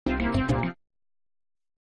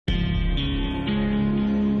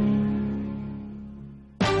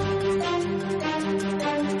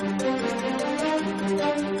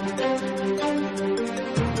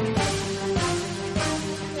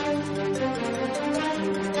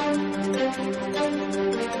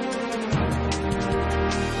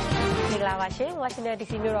ပါရှင် Washington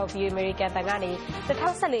DC မြို့တော် VOAnews တန်ကနေ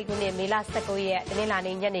2014ခုနှစ်မေလ19ရက်တနင်္လာ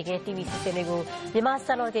နေ့ညနေခင်း TV စီစဉ်တွေ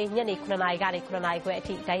ကိုမြန်မာစံတော်ချိန်ညနေ9:00 နာရီကနေ9:00 နာရီခွဲအ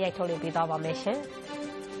ထိတိုက်ရိုက်ထုတ်လွှင့်ပေးသွားပါမယ်ရှင်။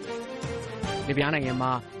ဒီပြား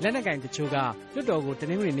နိုင်ငံမှာလက်နက်ကင်တချို့ကလွှတ်တော်ကို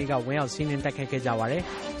တနင်္ဂနွေနေ့ကဝင်ရောက်စီးနင်းတိုက်ခိုက်ခဲ့ကြပါတယ်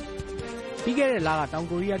။ပြီးခဲ့တဲ့လက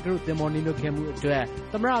တောင်ကိုရီးယားကရုသင်္ဘောနင်းလွှတ်ခဲ့မှုအတွက်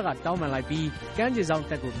သမ္မတကတောင်းပန်လိုက်ပြီးကမ်းခြေစော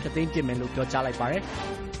င့်တပ်ကိုဖျက်သိမ်းပစ်မယ်လို့ပြောကြားလိုက်ပါတယ်။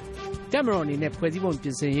တက်မတော်အနေနဲ့ဖွဲ့စည်း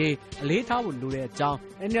ပုံပြင်ဆင်ရေးအလေးထားဖို့လိုတဲ့အကြောင်း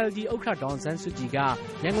NLD ဥက္ကဋ္ဌဒေါ်အောင်ဆန်းစုကြည်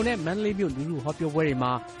ကရန်ကုန်နဲ့မန္တလေးမြို့လူထုဟောပြောပွဲတွေ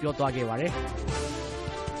မှာပြောသွားခဲ့ပါ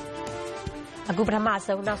တယ်အခုပထ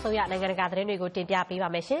မဆုံးနောက်ဆုံးရနိုင်ငံတကာသတင်းတွေကိုတင်ပြပေးပါ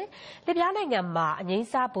မယ်ရှင်။လစ်ဗျားနိုင်ငံမှာအငိ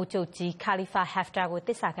မ့်စားဗိုလ်ချုပ်ကြီးခါလီဖာဟက်ဖတာကိုတ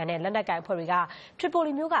စ္ဆာခံတဲ့လက်နက်ကိုင်အဖွဲ့တွေကထရီ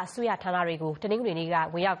ပိုလီမြို့ကအစိုးရဌာနတွေကိုတနင်္ဂနွေနေ့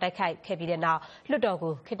ကဝင်ရောက်တိုက်ခိုက်ခဲ့ပြီးတဲ့နောက်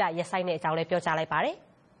လွှတ်တော်ကိုခေတ္တရပ်ဆိုင်းတဲ့အကြောင်းလည်းပြောကြားလိုက်ပါတယ်။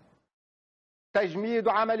 تجميد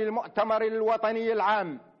عمل المؤتمر الوطني العام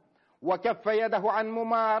وكف يده عن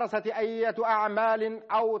ممارسة أي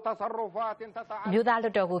أعمال أو تصرفات تتعلق မြို့သား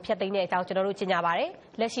လွှတ်တော်ကိုဖျက်သိမ်းတဲ့အကြောင်းကျွန်တော်တို့ကြေညာပါတယ်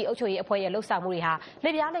။လက်ရှိအုပ်ချုပ်ရေးအဖွဲ့ရဲ့လှုပ်ဆောင်မှုတွေဟာ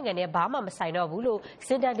လစ်ဗျားနိုင်ငံနဲ့ဘာမှမဆိုင်တော့ဘူးလို့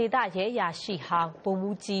စင်တန်ဒေသရဲအရာရှိဟောင်းဗိုလ်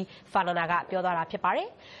မှူးကြီးဖာနနာကပြောသွားတာဖြစ်ပါတယ်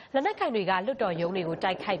။လက်နက်ကိုင်တွေကလွှတ်တော်ရုံးတွေကို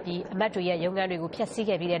တိုက်ခိုက်ပြီးအမတ်တွေရဲ့ရုံးခန်းတွေကိုဖျက်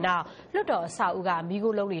ဆီးခဲ့ပြီးတဲ့နောက်လွှတ်တော်အဆောက်အဦက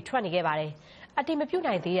မီးခိုးလုံးတွေထွက်နေခဲ့ပါတယ်။အတိမ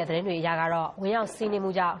ပြုတ်နိုင်သေးတဲ့သတင်းတွေအရကတော့ဝင်ရောက်စီးနင်း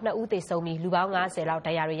မှုကြောင့်2ဦးသေဆုံးပြီးလူပေါင်း90လောက်ဒ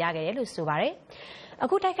ဏ်ရာတွေရခဲ့တယ်လို့ဆိုပါတယ်။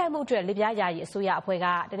အခုတိုက်ခိုက်မှုအတွက်လစ်ဗျားယာယီအစိုးရအဖွဲ့က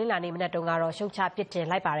တနင်္လာနေ့မနက်တုန်းကတော့ရှုတ်ချပစ်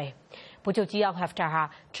တင်လိုက်ပါတယ်။ဗိုလ်ချုပ်ကြီးအောင်ဟက်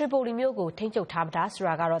ဖတာဟာထရီပိုလီမြို့ကိုထိန်းချုပ်ထားမတာဆို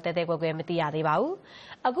တာကတော့တဲတဲကွယ်ကွယ်မသိရသေးပါဘူး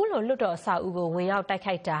။အခုလိုလွတ်တော်အဆောက်အဦကိုဝင်ရောက်တိုက်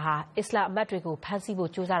ခိုက်တာဟာအစ္စလာမ်အမတ်တွေကိုဖမ်းဆီးဖို့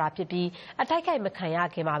ကြိုးစားတာဖြစ်ပြီးအတိုက်ခိုက်မခံ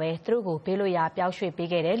ရခင်မှာပဲသူတို့ကိုဘေးလွတ်ရာပြောင်းရွှေ့ပေး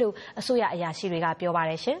ခဲ့တယ်လို့အစိုးရအရာရှိတွေကပြောပါ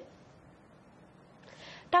တယ်ရှင်။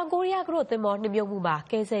တောင်ကိုရီးယားကရုသင်္ဘောနှမြုပ်မှု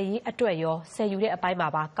မှာကယ်ဆယ်ရေးအတွက်ရောဆယ်ယူတဲ့အပိုင်းမှာ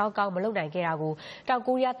ပါကောင်းကောင်းမလုပ်နိုင်ခဲ့တာကို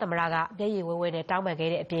တောင်ကိုရီးယားသမ္မတကမျက်ရည်ဝဲဝဲနဲ့တောင်းပန်ခဲ့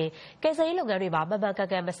တဲ့အပြင်ကယ်ဆယ်ရေးလုပ်ငန်းတွေမှာမှန်မှန်ကန်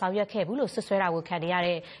ကန်မဆောင်ရွက်ခဲ့ဘူးလို့ဆွဆွဲတာကိုခံနေရ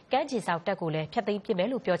တဲ့ကမ်းခြေစောင့်တပ်ကိုလည်းဖျက်သိမ်းပစ်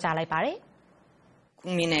မယ်လို့ပြောကြားလိုက်ပါတယ်။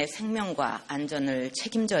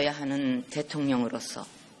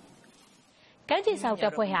국민의생명과안전을책임져야하는대통령으로서ကမ်းခြေစောင့်တ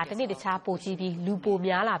ပ်ဖွဲ့ဟာတနေ့တခြားပိုကြီးပြီးလူ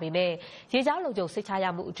ပိုများလာပေမဲ့ရေကြောင်းလုံခြုံစိတ်ချ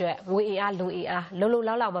ရမှုအတွက်ငွေအင်အားလုံအင်အားလုံ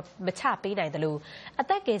လုံလောက်လောက်မချပေးနိုင်တယ်လို့အ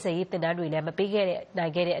သက်ကယ်ဆယ်ရေးတင်တန်းတွေလည်းမပေးခဲ့နို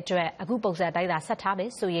င်ခဲ့တဲ့အတွက်အခုပုံစံတိုင်းသာဆက်ထားမယ်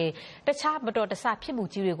ဆိုရင်တခြားမတော်တဆဖြစ်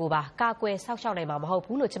မှုကြီးတွေကိုပါကာကွယ်စောင့်ရှောက်နိုင်မှာမဟုတ်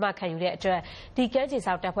ဘူးလို့ကျွန်မခံယူတဲ့အတွက်ဒီကမ်းခြေ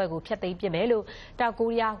စောင့်တပ်ဖွဲ့ကိုဖျက်သိမ်းပစ်မယ်လို့တောင်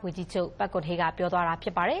ကိုရီးယားဝန်ကြီးချုပ်ပတ်ကွန်ဟေ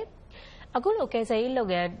ကပြောသွားတာဖြစ်ပါတယ်အခုလိုကယ်ဆယ်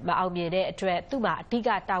ရေးလုပ်ငန်းမအောင်မြင်တဲ့အတွက်သူ့မှာအဓိ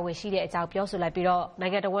ကတာဝန်ရှိတဲ့အကြောင်းပြောဆိုလိုက်ပြီးတော့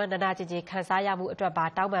နိုင်ငံတော်ဝန်နာကျင်ခန်းစားရမှုအတွက်ပါ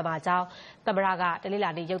တောင်းပန်ပါကြောင်းသမ္မတကတလေးလာ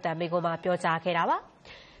နေရုပ်သံမိန့်ခွန်းမှာပြောကြားခဲ့တာပါ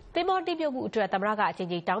သင်္ဘောတိပြုတ်မှုအတွက်သမ္မတကအချိန်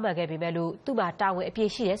ချင်းတောင်းပန်ခဲ့ပေမဲ့လို့သူ့မှာတာဝန်အပြ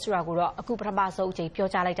ည့်ရှိတယ်ဆိုတာကိုတော့အခုပထမဆုံးအ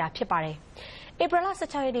ချိန်ပြောကြားလိုက်တာဖြစ်ပါတယ်ဧပြီလ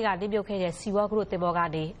16ရက်နေ့ကနေမြုပ်ခဲ့တဲ့စီဝါကရုသင်္ဘော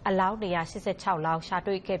ကနေအလောင်း186လောင်း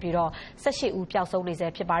ရှာတွေ့ခဲ့ပြီးတော့18ဦးပျောက်ဆုံးနေ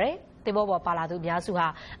ဆဲဖြစ်ပါတယ်သင်္ဘောပေါ်ပါလာသူ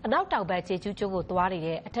အများစုဟာအနောက်တောင်ဘက်ကျေးကျူးကျွန်းကိုသွားနေ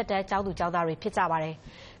တဲ့အထက်တန်းကျောင်းသူကျောင်းသားတွေဖြစ်ကြပါတယ်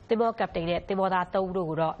။သင်္ဘောကပတိန်နဲ့သင်္ဘောသား3ဦးတို့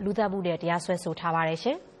ကိုတော့လူသတ်မှုနဲ့တရားစွဲဆိုထားပါတယ်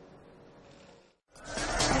ရှင်။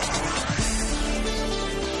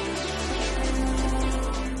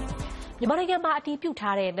မြန်မာနိုင်ငံမှာအတည်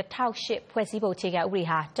ပြုထားတဲ့2008ဖွဲ့စည်းပုံအခြေခံဥ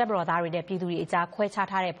ပဒေဟာတပ်မတော်သားတွေနဲ့ပြည်သူတွေအကြား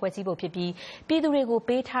ခွဲခြားထားတဲ့ဖွဲ့စည်းပုံဖြစ်ပြီးပြည်သူတွေကို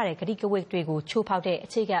ပေးထားတဲ့ကတိကဝတ်တွေကိုချိုးဖောက်တဲ့အ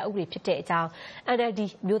ခြေခံဥပဒေဖြစ်တဲ့အကြောင်း NLD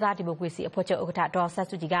မျိုးသားဒီမိုကရေစီအဖွဲ့ချုပ်ဥက္ကဋ္ဌဒေါ်ဆ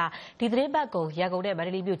န်းစုကြည်ကဒီသတင်းပတ်ကုန်ရန်ကုန်နဲ့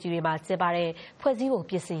မန္တလေးမြို့ကြီးတွေမှာကျင်းပတဲ့ဖွဲ့စည်းပုံ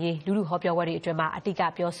ပြင်ဆင်ရေးလူထုဟောပြောပွဲတွေအတွင်းမှာအတိအကျ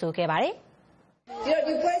ပြောဆိုခဲ့ပါတယ်။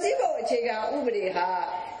ဒီဖွဲ့စည်းပုံအခြေခံဥ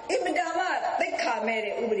ပဒေဟာအင်မတန်မှသိက္ခာ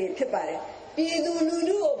မဲ့တဲ့ဥပဒေဖြစ်ပါတယ်။ပြည်သူလူ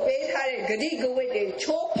ထုကိုပေးထားတဲ့ဂတိကဝတ်တွေ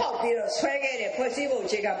ချိုးဖောက်ပြီးတော့ဆွဲခဲ့တဲ့ဖွဲ့စည်းပုံ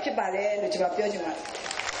အခြေခံဖြစ်ပါတယ်လို့ကျွန်တော်ပြောချင်ပါတယ်။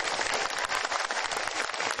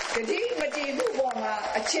ဂတိမတည်မှုပေါ်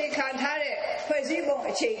မှာအခြေခံထားတဲ့ဖွဲ့စည်းပုံ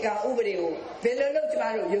အခြေခံဥပဒေကိုဘယ်လိုလုပ်ကျွန်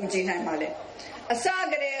တော်တို့ယုံကြည်နိုင်မှာလဲ။အစ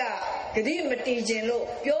ကတည်းကဂတိမတည်ခြင်းလို့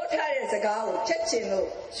ပြောထားတဲ့စကားကိုချက်ချင်းလို့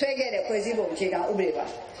ဆွဲခဲ့တဲ့ဖွဲ့စည်းပုံအခြေခံဥပဒေပါ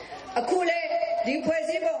။အခုလေဒီဖွဲ့စ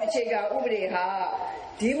ည်းပုံအခြေခံဥပဒေဟာ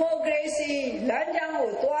ဒီမိုကရေစီလမ်းကြောင်းကို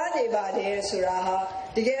သွားနေပါတယ်ဆိုတာဟာ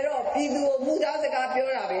တကယ်တော့ပြည်သူကိုမှုသားစ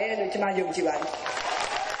ကားပြောတာပဲလို့ကျွန်မယုံကြည်ပါတယ်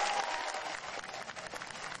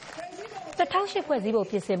2008ဖွဲ့စည်း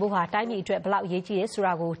ပုံပြင်ဆင်မှုဟာတိုင်းပြည်အတွက်ဘလောက်အရေးကြီးလဲ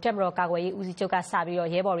ဆိုတာကိုတက်မတော်ကာကွယ်ရေးဦးစီးချုပ်က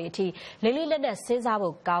စပြီးတော့ရဲဘော်တွေအထိလေးလေးနက်နက်စဉ်းစား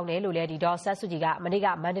ဖို့ကောင်းတယ်လို့လည်းဒီဒေါ်ဆန်းစုကြည်ကမနေ့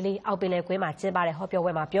ကမန္တလေးအောင်ပင်လယ်ကွင်းမှာကျင်းပတဲ့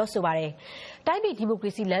ဟောပြောပွဲမှာပြောဆိုပါတယ်။တိုင်းပြည်ဒီမိုက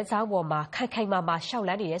ရေစီလမ်းကြောင်းပေါ်မှာခိုင်ခိုင်မာမာရှောက်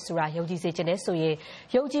လန်းနေတယ်ဆိုတာယုံကြည်စေချင်တဲ့ဆိုရင်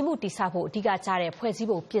ယုံကြည်မှုတည်ဆောက်ဖို့အဓိကကျတဲ့ဖွဲ့စ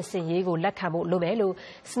ည်းပုံပြင်ဆင်ရေးကိုလက်ခံဖို့လိုမယ်လို့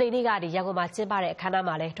စနေနေ့ကရန်ကုန်မှာကျင်းပတဲ့အခမ်းအ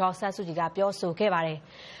နားမှာလည်းဒေါ်ဆန်းစုကြည်ကပြောဆိုခဲ့ပါတယ်။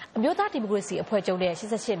အမျိုးသားဒီမိုကရေစီအဖွဲ့ချုပ်နဲ့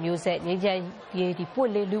88မျိုးဆက်ငြိမ်းချမ်းရေးပွ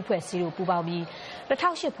င့်လင်းလူ့ဖွဲ့စည်းတို့ပူးပေါင်း ပေါင်းပြီး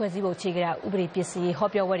2008ဖွဲ့စည်းပုံခြေကဥပဒေပြင်ဆင်ရေးဟော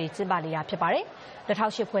ပြောပွဲတွေကျင်းပနေတာဖြစ်ပါတယ်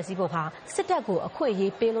2008ဖွဲ့စည်းပုံမှာစစ်တပ်ကိုအခွင့်အ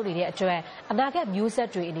ရေးပေးလို့နေတဲ့အတွက်အနာဂတ်မျိုးဆက်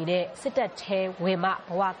တွေအနေနဲ့စစ်တပ်ထဲဝင်မှ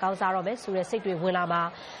ဘဝကောင်းစားတော့မယ်ဆိုတဲ့စိတ်တွေဝင်လာ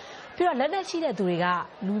မှာပြီးတော့လက်နက်ရှိတဲ့သူတွေ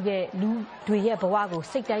ကလူတွေရဲ့ဘဝကို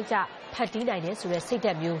စိတ်တိုင်းကျဖတ်တီးနိုင်တယ်ဆိုတဲ့စိတ်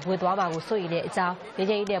ဓာတ်မျိုးဝင်သွားမှာကိုစိုးရိမ်တဲ့အကြော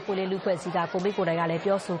င်းနေချင်းနဲ့ပွင့်လင်းလူဖွဲ့စည်းကကိုမိတ်ကိုနိုင်ကလ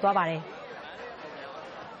ည်းပြောဆိုသွားပါ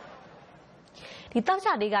တယ်ဒီတောက်ချ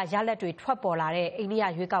လေးကရလက်တွေထွက်ပေါ်လာတဲ့အိန္ဒိ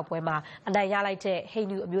ယရွေးကောက်ပွဲမှာအနိုင်ရလိုက်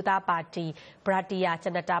တဲ့ဟိန္ဒူအမျိုးသားပါတီ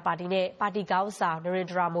ဗရာတီယာဂျနတာပါတီနဲ့ပါတီကောင်းဆောင်နရင်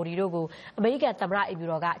ဒရာမိုဒီတို့ကိုအမေရိကန်သမ္မတအိမ်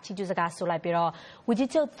ဖြူတော်ကချီးကျူးစကားဆိုလိုက်ပြီးတော့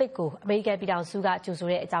ဝန်ကြီးချုပ်သစ်ကိုအမေရိကန်ပြည်ထောင်စုကကြို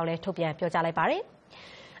ဆိုတဲ့အကြောင်းလည်းထုတ်ပြန်ပြောကြားလိုက်ပါတယ်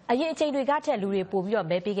အရင်အချိန်တွေကထက်လူတွေပို့ပြီးတော့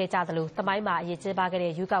မဲပေးခဲ့ကြသလိုတမိုင်းမှာအရင်ကျင်းပ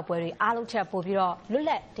ခဲ့တဲ့ရွေးကောက်ပွဲတွေအားလုံး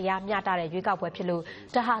ထက်ပို့ပြီးတော့လွတ်လပ်တရားမျှတတဲ့ရွေးကောက်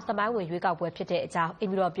ပွဲဖြစ်လို့တဟာတမိုင်းဝင်ရွေးကောက်ပွဲဖြစ်တဲ့အကြော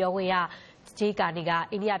င်းအိမ်ဖြူတော်ပြောခွင့်ရဂျေးကာနီ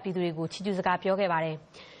ကအိန္ဒိယပြည်သူတွေကိုချီးကျူးစကားပြောခဲ့ပါတယ်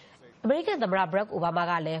အမေရိကန်သမ္မတဘရက်အိုဘားမား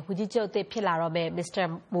ကလည်းဝန်ကြီးချုပ်သစ်ဖြစ်လာတော့မဲ့မစ္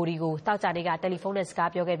စတာမိုဒီကိုတောက်ကြနေ့ကတယ်လီဖုန်းနဲ့စ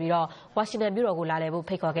ကားပြောခဲ့ပြီးတော့ဝါရှင်တန်မြို့တော်ကိုလာလည်ဖို့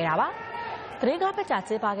ဖိတ်ခေါ်ခဲ့တာပါသတင်းကားပတ်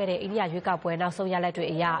ကြာကျင်းပခဲ့တဲ့အိန္ဒိယရွေးကောက်ပွဲနောက်ဆုံးရလဒ်တွေ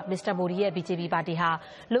အရမစ္စတာမိုဒီရဲ့ BJP ပါတီဟာ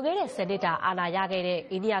လွန်ခဲ့တဲ့10နှစ်တာအာဏာရခဲ့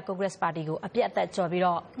တဲ့အိန္ဒိယကွန်ဂရက်ပါတီကိုအပြတ်အသက်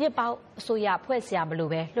ကျော်ပြီးတော့ညစ်ပေါင်းအစိုးရဖွဲ့စရာမ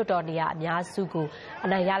လိုပဲလွှတ်တော်နေရာအများစုကို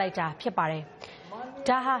အနိုင်ရလိုက်တာဖြစ်ပါ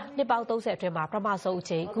တယ်ဒါဟာနှစ်ပေါင်း30အတွင်းမှာပထမဆုံး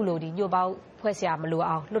အချိန်အခုလိုဒီညို့ပေါင်းဖွဲ့စရာမ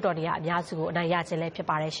လိုအောင်လွှတ်တော်နေရာအများစုကိုအနိုင်ရခြင်းလ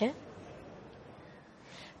ည်းဖြစ်ပါတယ်ရှင်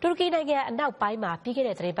တူရကီနိုင်ငံအနောက်ပိုင်းမှာပြီးခဲ့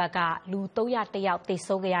တဲ့သတင်းပတ်ကလူ301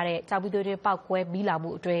ယောက်သေဆုံးခဲ့ရတဲ့ကြောင်ပြီးသွေးတွင်းပောက်ကွဲမီးလောင်မှု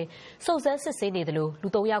အတွင်းစုံစမ်းစစ်ဆေးနေတယ်လို့လူ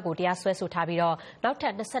3ယောက်ကိုတရားစွဲဆိုထားပြီးတော့နောက်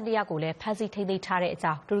ထပ်22ယောက်ကိုလည်းဖမ်းဆီးထိန်းသိမ်းထားတဲ့အ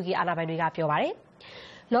ကြောင်းတူရကီအာဏာပိုင်တွေကပြောပါတယ်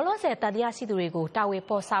။လောလောဆယ်တန်တရားရှိသူတွေကိုတာဝန်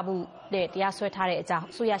ပေါ်ဆမှုနဲ့တရားစွဲထားတဲ့အကြောင်း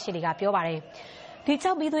အစိုးရရှေ့နေကပြောပါတယ်။ဒီ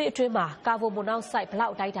ကြောင့်ပြီးသွေးအတွင်းမှာကာဗွန်မိုနောက်ဆိုက်ဘ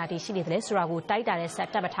လောက်တိုက်တာရှိနေတယ်လဲဆိုတာကိုတိုက်တာနဲ့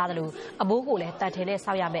ဆက်တက်မထားသလိုအမိုးကိုလည်းတန်ထင်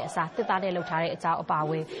နဲ့ဆောက်ရမယ့်အစားတစ်သားနဲ့လှုပ်ထားတဲ့အကြောင်းအပါ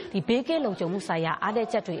အဝင်ဒီဘေးကင်းလုံခြုံမှုဆိုင်ရာအားန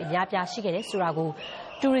ည်းချက်တွေအများပြားရှိခဲ့တယ်ဆိုတာကို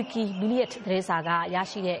တူရကီမီလီယက်သတင်းစာက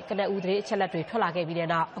ရရှိတဲ့ကနဦးသတင်းအချက်အလက်တွေထွက်လာခဲ့ပြီးတဲ့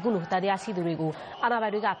နောက်အခုလိုတန်တရားရှိသူတွေကိုအာဏာပို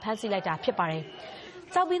င်တွေကဖမ်းဆီးလိုက်တာဖြစ်ပါတယ်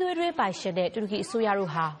။ကြောင်ပြီးသွေးတွင်းပိုင်ရှင်တဲ့တူရကီအစိုးရတို့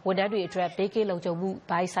ဟာဝန်ထမ်းတွေအတွက်ဘေးကင်းလုံခြုံမှု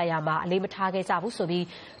ဘိုင်းဆိုင်ရာမှာအလေးမထားခဲ့ကြဘူး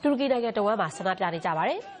ဆိုပြီးတူရကီနိုင်ငံတော်ဝန်မှာဆန္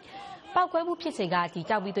ဒပြနေကြပါတယ်။ပောက်ကွဲမှုဖြစ်စဉ်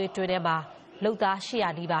ကဒီကြောင်ပြီးသွေးတွင်းထဲမှာလုံသား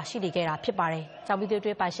800နီးပါးရှိနေခဲ့တာဖြစ်ပါတယ်။ကြောင်ပြီးသွေးတွ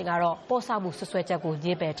င်းပိုင်ရှင်ကတော့ပေါ်ဆမှုဆွဆွဲချက်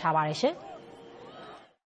ကိုညှင်းပယ်ထားပါတယ်ရှင်။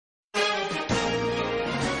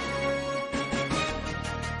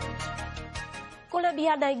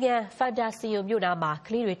ကိုလံဘီယာနိုင်ငံဖန်တာစီယိုမြို့နားမှာက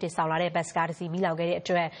လေးတွေတင်ဆောင်လာတဲ့ဘတ်စကားတစ်စီးမိလောင်ခဲ့တဲ့အတွ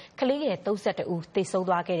က်ကလေးငယ်32ဦးသေဆုံး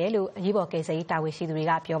သွားခဲ့တယ်လို့အရေးပေါ်ကယ်ဆယ်ရေးတာဝန်ရှိသူတွေ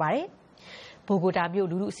ကပြောပါတယ်။ဘိုဂိုတာ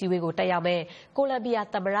မြို့လူထုအစည်းအဝေးကိုတက်ရောက်မဲ့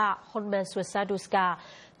ကိုလံဘီယာသမ္မတဟွန်မန်ဆွစ်ဆန်ဒုစ်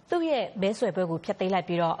ကသူ့ရဲ့မဲဆွယ်ပွဲကိုဖျက်သိမ်း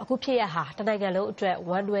လိုက်ပြီးတော့အခုဖြစ်ရဟာတနိုင်ငံလုံးအတွက်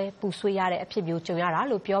ဝမ်းတွဲပူဆွေးရတဲ့အဖြစ်မျိုးကြုံရတာ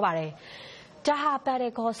လို့ပြောပါတယ်။ဒါဟာ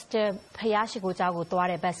ပန်တေကော့စတန်ဖျားရှိခိုးကျောင်းကိုသွား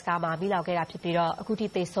တဲ့ဘတ်စကားမှာမိလောင်ခဲ့တာဖြစ်ပြီးတော့အခုထိ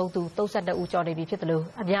သေဆုံးသူ32ဦးကျော်နေပြီဖြစ်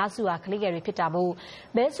တယ်လို့အများစုဟာကလေးငယ်တွေဖြစ်တာမို့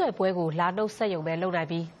မဲဆွယ်ပွဲကိုလာနှုတ်ဆက်ရုံပဲလုပ်နိုင်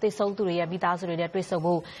ပြီးသေဆုံးသူတွေရဲ့မိသားစုတွေနဲ့တွေ့ဆုံ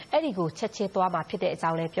ဖို့အဲ့ဒီကိုချက်ချင်းသွားမှာဖြစ်တဲ့အကြော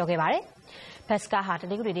င်းလည်းပြောခဲ့ပါတယ်။ဘတ်စကားဟာတ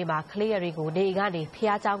နင်္ဂနွေနေ့မှာကလေးငယ်တွေကိုနေအိမ်ကနေ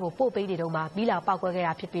ဖျားကျောင်းကိုပို့ပေးနေတော့မှမိလောင်ပောက်ကွဲ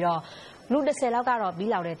ခဲ့တာဖြစ်ပြီးတော့လူ20လောက်ကတော့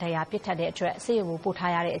မီးလောင်တဲ့ဒဏ်ရာပြစ်ထန်တဲ့အတွက်ဆေးရုံကိုပို့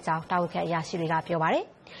ထားရတဲ့အကြောင်းတာဝန်ခံအရာရှိတွေကပြောပါတယ်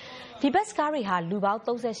။ဒီဘတ်စကားတွေဟာလူပေါင်း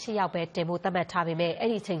38ယောက်ပဲတင်ဖို့သတ်မှတ်ထားပေမဲ့အဲ့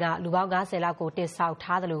ဒီအချိန်ကလူပေါင်း90လောက်ကိုတင်ဆောင်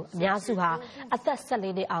ထားသလိုအများစုဟာအသက်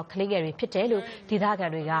14နှစ်အောက်ကလေးငယ်တွေဖြစ်တယ်လို့ဒေ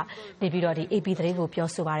သခံတွေကနေပြီးတော့ဒီ AP သတင်းကိုပြော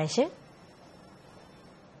ဆိုပါတယ်ရှင်။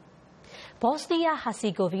ဘော့စနီး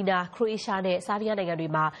ယားဟာစီဂိုဗီနာခရိုအေးရှားနဲ့ဆာဗီးယားနိုင်ငံတွေ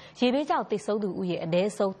မှာရေဘေးကြောင့်သေဆုံးသူဦးရေအ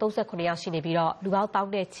နည်းဆုံး39ယောက်ရှိနေပြီးတော့လူပေါင်း1000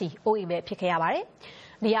နဲ့ချီအိုးအိမ်မဲ့ဖြစ်ခဲ့ရပါတယ်။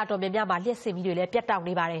နေရာတော်များများမှာလျှက်စစ်မီးတွေလည်းပြတ်တောက်နေ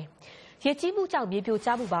ပါတယ်။ရေကြီးမှုကြောင့်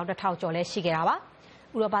မြေပြိုကျမှုပေါင်း2000ကျော်လည်းရှိခဲ့တာပါ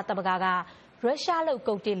။ဥရောပသမဂ္ဂ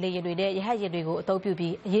ကရုရှားလုပ်ကုန်တင်လေယာဉ်တွေနဲ့ရဟတ်ယာဉ်တွေကိုအသုံးပြု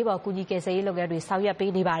ပြီးအရေးပေါ်ကူညီကယ်ဆယ်ရေးလုပ်ငန်းတွေ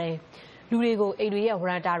ဆောင်ရွက်ပေးနေပါတယ်။လူတွေကိုအိမ်တွေရဲ့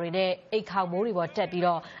ဝရန်တာတွေနဲ့အိတ်ခေါင်မိုးတွေပေါ်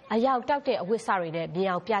တက်ပြီးတော့အရောက်တောက်တဲ့အဝတ်စတွေနဲ့မြင်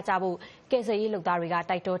အောင်ပြကြဖို့ကယ်ဆယ်ရေးလုပ်သားတွေ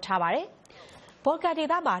ကတိုက်တွန်းထားပါတယ်။ဘော်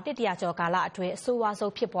ကန်ဒေသမှာ100ကျော်ကာလအတွင်းအဆိုးဝါး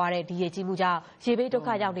ဆုံးဖြစ်ပွားတဲ့ဒီရေကြီးမှုကြောင့်ရေဘေးဒုက္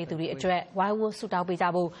ခရောက်နေသူတွေအတွက်ဝိုင်းဝန်းဆုတောင်း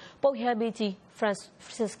ပေးကြဖို့ပုပ်ရဟန်းမင်းကြီးဖရ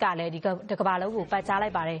န့်စစ်ကလည်းဒီကမ္ဘာလုံးကိုပန်ကြား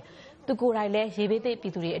လိုက်ပါတယ်။သူကိုယ်တိုင်လည်းရေဘေးသ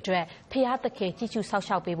င့်ပြည်သူတွေအတွက်ဖျားသခင်ကြီးကျူ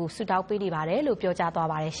ဆောက်ရှောက်ပေးဖို့ဆုတောင်းပေးနေပါတယ်လို့ပြောကြားသွား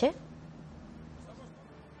ပါတယ်ရှင်။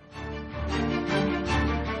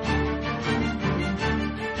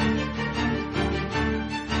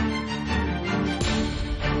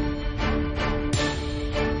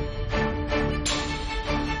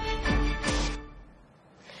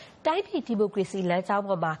တ တိုင်းပြည်ဒီမိုကရေစီလမ်းကြောင်း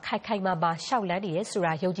ပေါ်မှာခိုင်မာရှောက်လန်းနေရဲဆို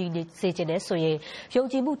တာယုံကြည်နေစေချင်တဲ့ဆိုရင်ယုံ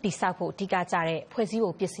ကြည်မှုတည်ဆောက်ဖို့အဓိကကျတဲ့ဖွဲ့စည်း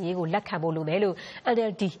ပုံပြင်ဆင်ရေးကိုလက်ခံဖို့လိုမယ်လို့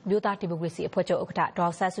NLD မျိုးသားဒီမိုကရေစီအဖွဲ့ချုပ်ဥက္ကဋ္ဌ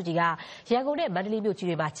ဒေါ်ဆန်းစုကြည်ကရန်ကုန်နဲ့မန္တလေးမြို့ကြီး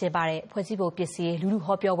တွေမှာကျင်းပတဲ့ဖွဲ့စည်းပုံပြင်ဆင်ရေးလူထု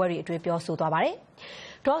ဟောပြောပွဲတွေအတွင်းပြောဆိုသွားပါတယ်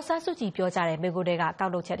။ဒေါ်ဆန်းစုကြည်ပြောကြားတဲ့မိန့်ခွန်းတွေကကော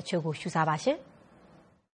က်နှုတ်ချက်တချို့ကိုရှုစားပါရှင်။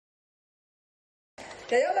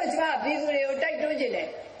ဒါကြောင့်မို့ကျွန်မပြည်သူတွေကိုတိုက်တွန်းခြင်းနဲ့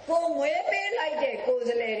ကိုငွေပေးလိုက်တဲ့ကိုယ်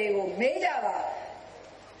စားလှယ်တွေကိုမေးကြပါ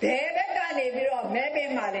ဘယ်ဘက်ကနေပြီးတော့မဲပေး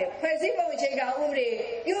မှလဲဖွဲ့စည်းပုံအခြေခံဥပဒေ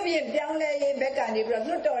ပြုပြင်ပြောင်းလဲရေးဘက်ကနေပြီးတော့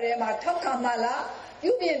လွှတ်တော်ထဲမှာထောက်ခံမှလား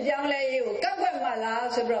ပြုပြင်ပြောင်းလဲရေးကိုကန့်ကွက်မှလား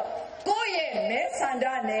ဆိုပြီးတော့ကိုယ့်ရဲ့မဲဆန္ဒ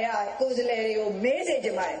နယ်ကကိုယ်စားလှယ်တွေကိုမေးစေချ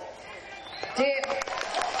င်ပါတယ်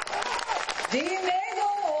ဒီမဲ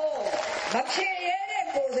ကိုမဖြေရတဲ့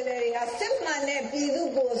ကိုယ်စားလှယ်တွေကစစ်မှန်တဲ့ပြည်သူ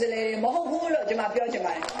ကိုယ်စားလှယ်တွေမဟုတ်ဘူးလို့ကျွန်မပြောချင်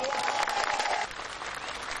ပါတယ်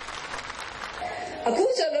အခု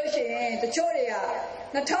ဆိုလို့ရှိရင်တချို့တွေက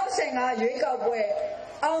2015ရွေးကောက်ပွဲ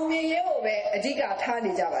အောင်မြင်ရေးကိုပဲအဓိကထား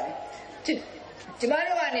နေကြပါတယ်ကျမ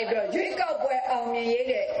တို့ကနေပြီးတော့ရွေးကောက်ပွဲအောင်မြင်ရေး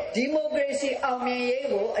တဲ့ဒီမိုကရေစီအောင်မြင်ရေး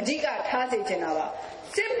ကိုအဓိကထားစေချင်တာပါ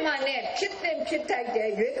စစ်မှန်တဲ့ဖြစ်ထိုက်တဲ့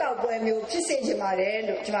ရွေးကောက်ပွဲမျိုးဖြစ်စေချင်ပါတယ်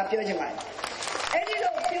လို့ကျွန်မပြောချင်ပါတယ်အဲ့ဒီ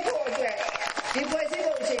လိုဖြစ်ဖို့အတွက်ဒီဖွဲ့စည်း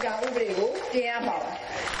ပုံအခြေခံဥပဒေကိုပြင်ရပါမယ်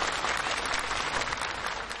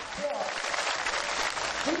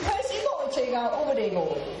ဒီဖွဲ့စည်းပုံအခြေခံဥပဒေကို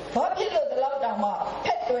ဘာဖြစ်လို့ဒီလောက်တောင်မှဖ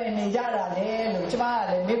က်တွယ်နေကြတာလဲလို့ကျွန်မက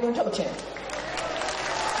လည်းမေးခွန်းထုတ်ချင်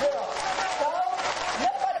တယ်လ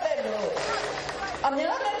က်ပတ်တဲ့လို့အ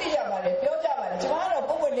များနဲ့သိရပါတယ်ပြောကြပါတယ်ကျွန်မကတော့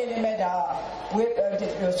ပုံပွင့်လေးလေးမဲ့ဒါ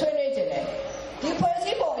ဆွေးနွေးချင်တယ်ဒီဖွဲ့စ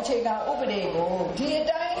ည်းပုံအခြေခံဥပဒေကိုဒီအ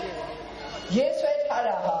တိုင်းရေးဆွဲထား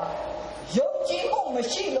တာဟာယုံကြည်မှုမ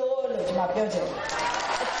ရှိလို့ကျွန်မပြောချင်တယ်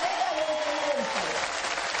အခြေခံယုံကြည်မှုမရှိ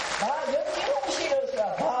ဘာယုံကြည်မှုမရှိလို့ဆိုတာ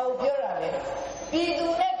ဘာကိုပြောတာလဲပြည်သူ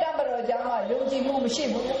နဲ့တပ်မတော်ကြားမှာယုံကြည်မှုမရှိ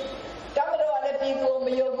ဘူးတပ်မတော်ကလည်းပြည်သူကိုမ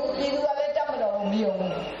ယုံဘူးပြည်သူကလည်းတပ်မတော်ကိုမယုံ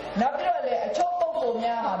ဘူးနောက်ပြီးတော့လည်းအချို့ပုဂ္ဂိုလ်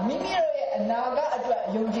များဟာမိမိတို့ရဲ့အနာဂတ်အတွက်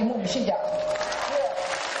ယုံကြည်မှုမရှိကြဘူး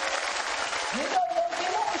ဒီလိုယုံကြည်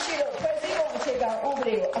မှုမရှိလို့ဖွဲ့စည်းပုံအခြေခံဥပ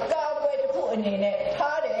ဒေကိုအကာအကွယ်တစ်ခုအနေနဲ့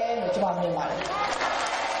ထားတယ်လို့ကျွန်မမြင်ပါတယ်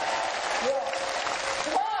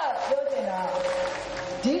ပြောချင်တာ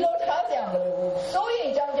ဒီလိုထားကြမလို့စိုးရ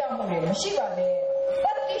င်ကြောင်းကြမှုတွေမရှိပါနဲ့တ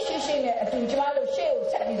တိရှိနဲ့အတူကျမတို့ရှေ့ကို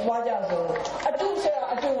ဆက်ပြီးသွားကြဆိုအတူဆိုတာ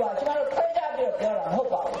အတူပါကျမတို့ခွဲခြားပြီးပြောတာမဟု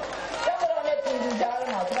တ်ပါဘူး။ကျမတို့လည်းပြည်သူကြား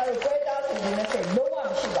မှာကျမတို့ခွဲခြားဆိုနေတဲ့စိတ်လုံးဝ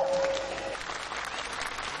မရှိပါဘူး။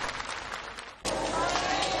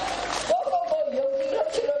ကိုယုံကြည်လို့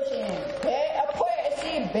ရှိလို့ရှိရင်ဘယ်အဖွဲ့အစ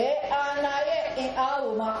ည်းဘယ်အာဏာရဲ့အင်အား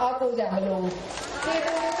ကိုမှအားကိုးကြမလို့ပြည်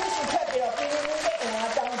သူလူထုရှိခဲ့ပြီးတော့ပြည်သူလူထုရဲ့အင်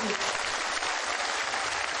အားတောင်းကြည့်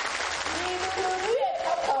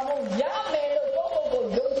ရမယ်လို့ကို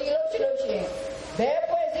ယုံကြည်လို့ရှိလို့ရှိရင်ဘယ်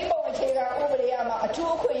ဖွဲ့စည်းပုံအခြေခံဥပဒေအမှာအ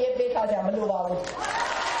ထူးအခွင့်အရေးပေးထားကြမလို့ပါဘူး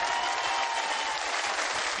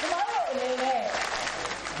ဒီမှာတော့အနေနဲ့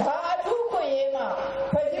ဘာအထူးအခွင့်အရေးမှာ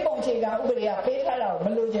ဖွဲ့စည်းပုံအခြေခံဥပဒေကပေးထားတာကိုမ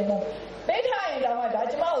လိုချင်ဘူးပေးထားရင်တော့ဒါ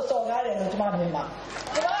ကျမကိုစော်ကားတယ်လို့ကျမမြင်ပါ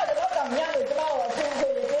ကျမကတော့တော့မြတ်လို့ကျမကိုအထူးအခွ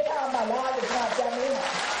င့်အရေးပေးထားမှလားလို့ကျမပြန်မေးမှာ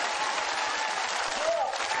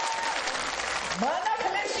မာနက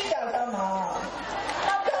လေးရှိတာကမှ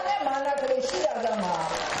မာနကလေးရှိတာကမှ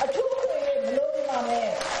အထူးခွင့်မလို့ဒီမှာနဲ့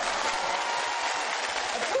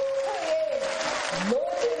အထူးခွင့်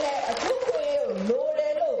လို့ဒီနဲ့အထူးခွင့်လိုတ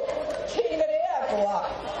ယ်လို့ချိန်ကြရ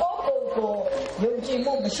ကောကိုယုံကြည်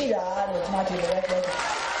မှုမရှိတာလို့ကျွန်မဒီလိုပဲပြောတယ်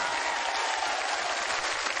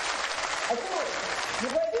အခုဒီ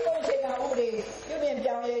ဘက်ဒီပုံချိန်ကဥပဒေပြုပြင်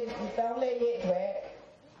ပြောင်းလဲရေးအတွက်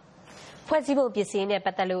ဖွဲ့စည်းပုံပြင်ဆင်ရေးနဲ့ပ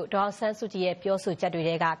တ်သက်လို့ဒေါ်ဆန်းစုကြည်ရဲ့ပြောဆိုချက်တွေက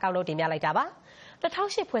ကောက်လို့တင်ပြလိုက်တာပါ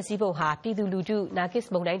2008ဖွဲ့စည်းပုံဟာပြည်သူလူထုနာဂစ်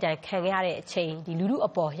မုန်တိုင်းတိုင်ခံခဲ့ရတဲ့အချိန်ဒီလူထုအ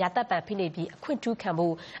ပေါ်ရာတပ်ပံဖိနှိပ်ပြီးအခွင့်ထူးခံမှု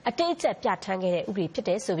အတင်းအကျပ်ပြဋ္ဌာန်းခဲ့တဲ့ဥပဒေဖြစ်တ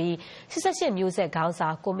ယ်ဆိုပြီး88မျိုးဆက်ခေါင်းဆော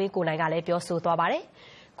င်ကိုမင်းကိုနိုင်ကလည်းပြောဆိုသွားပါတယ်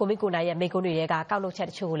ကိုမင်းကိုနိုင်ရဲ့မိန့်ခွန်းတွေကကောက်လို့ချက်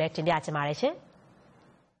တချို့ကိုလည်းတင်ပြချင်ပါတယ်ရှင်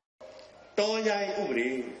တော်ရိုင်းဥပဒေ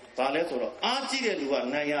ဘာလဲဆိုတော့အားကြီးတဲ့လူက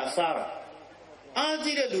နိုင်ရစားတာအား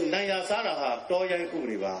ကြီးတဲ့လူနိုင်ရစားတာဟာတော်ရိုင်းဥပ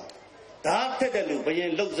ဒေပါဓာတ်ထက်တဲ့လူဘယ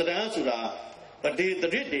င်လုတ်စရန်ဆိုတာပဒေတ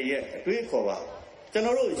ရစ်တွေရဲ့အတွေးခေါ်ပါကျွန်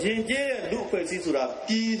တော်တို့ယဉ်ကျေးတဲ့လူအဖွဲ့အစည်းဆိုတာ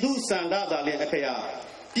ပြည်သူစံဒသာလည်းအခရာ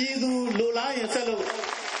ပြည်သူလိုလားရင်ဆက်လို့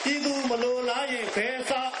ပြည်သူမလိုလားရင်ဘယ်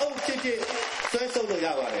စာအုပ်ဖြစ်ဖြစ်ဆွဲဆုပ်လို့ရ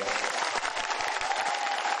ပါတယ်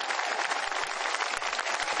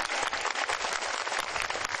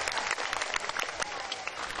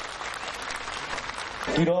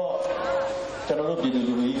ဒီတော့ကျွန်တော်တို့ပြည်သူ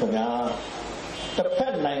လူထုကြီးခင်ဗျာတစ်ဖ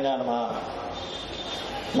က်နိုင်ငံမှာ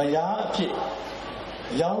မယားအဖြစ်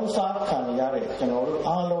ရောင်းစားခံရတဲ့ကျွန်တော်တို့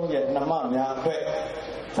အားလုံးရဲ့နှမများအတွက်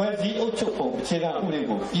ဖွဲ့စည်းအုပ်ချုပ်ပုံအခြေခံဥပဒေ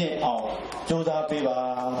ကိုပြင်အောင်ကြိုးစား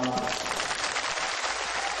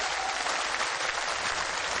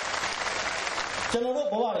ပေးပါကျွန်တော်တို့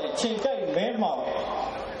ဘဝတွေချိန်ကြိုက်မဲ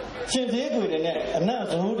မောင်ရှင်သေးတွေနဲ့အနံ့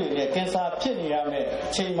စရိုးတွေနဲ့ကင်ဆာဖြစ်နေရမ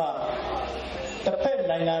ယ့်အချိန်မှာတစ်ဖက်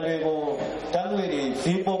နိုင်ငံတွေကိုတန်းတွေ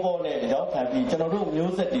ဈေးပေါ်ပေါ်နဲ့ရောက်ခံပြီးကျွန်တော်တို့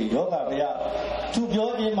မျိုးဆက်တွေယောဂဗျာသူပြော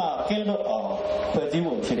ခြင်းမှာကင်းလွတ်အောင်ဖွဲ့စ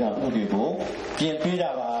ည်းပုံအခြေခံဥပဒေကိုပြင်ပေးကြ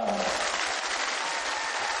ပါ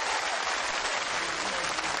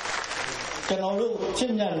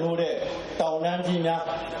ကျွန်တော်တို့ချစ်မြတ်လို့တဲ့တောင်တ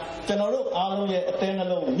န်းကြီးများကျွန်တော်တို့အားလုံးရဲ့အသေးနှ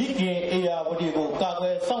လုံးမိခင်အေယာဝတီ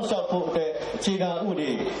ကိုကာကွယ်စောင့်ရှောက်ဖို့အတွက်အခြေခံဥပဒေ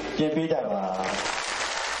ပြင်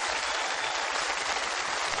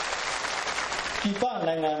ပေးကြပါဒီပ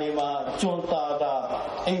နိုင်ငံတွေမှာကျွန်းသားတာ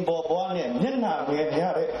အိမ်ပေါ်ဘွားနဲ့မျက်နှာငယ်ရ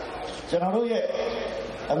တဲ့ကျွန်တော်တို့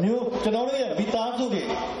ရဲ့အမျိုးကျွန်တော်တို့ရဲ့မိသားစု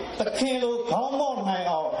တွေတခင်လိုခေါင်းမော့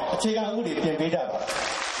နိုင်အောင်အခြေခံဥပဒေပြင်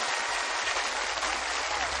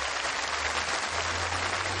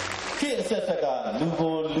ပေးကြပါခေတ်အဆက်ဆက်ကလူကို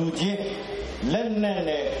လူချင်းလက်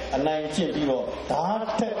နဲ့နဲ့အနိုင်ကျ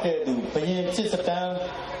င့်ပြီးတော့ဓာတ်ထက်တဲ့သူဘယင်ဖြစ်စတမ်း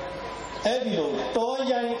အဲ့ဒီလို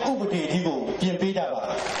တောရိုင်းဥပဒေကြီးကိုပြင်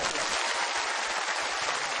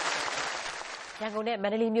ပေးကြပါရန်ကုန်နဲ့မ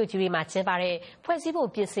န္တလေးမြို့ကြီးတွေမှာကျင်းပတဲ့ဖွဲ့စည်း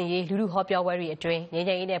ပုံပြင်ဆင်ရေးလူထုဟောပြောပွဲတွေအတွင်းငြိမ်း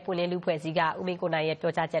ချမ်းရေးနဲ့ပွင့်လင်းလူဖွဲ့စည်းကဦးမင်းကိုနိုင်ရဲ့ပြော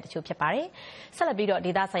ကြားချက်တချို့ဖြစ်ပါတယ်။ဆက်လက်ပြီးတော့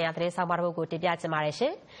ဒေသဆိုင်ရာသတင်းဆောင်မတို့ကိုတင်ပြချင်ပါတယ်ရှ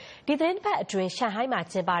င်။ဒီသတင်းပတ်အတွင်းရှန်ဟိုင်း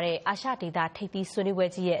မှာကျင်းပတဲ့အာရှဒေသထိပ်သီးဆွေးနွေး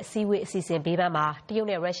ပွဲကြီးရဲ့အစည်းအဝေးအစီအစဉ်ဘေးပန်းမှာ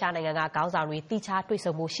တရုတ်နဲ့ရုရှားနိုင်ငံကခေါင်းဆောင်တွေတိကျတွေ့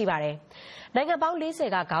ဆုံမှုရှိပါတယ်။နိုင်ငံပေါင်း40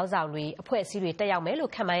ကခေါင်းဆောင်တွေအဖွဲ့အစည်းတွေတက်ရောက်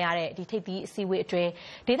မယ်လို့ခန့်မှန်းရတဲ့ဒီထိပ်သီးအစည်းအဝေးအတွင်း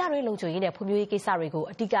ဒေသတွင်းလုံခြုံရေးနဲ့ဖွံ့ဖြိုးရေးကိစ္စတွေကို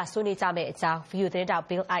အဓိကဆွေးနွေးကြမယ့်အကြောင်း VO သတင်းတောက်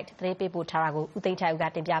Bill Ide သတင်းပေးပို့ထားတာကိုဦးသိန်းထိုင်ဦး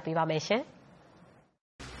ကတင်ပြပေးပါမယ်ရှင်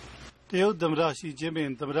။တရုတ်သမ္မတရှီကျင်း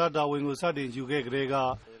ပင်သမ္မတတာဝန်ကိုစတင်ယူခဲ့ကြတဲ့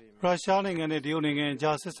ကရုရှားနိုင်ငံနဲ့တရုတ်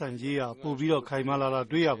နိုင်ငံကြားဆက်ဆံရေးဟာပိုပြီးတော့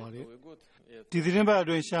ခိုင်မာလာတာတွေ့ရပါတယ်။ဒီသတင်းပတ်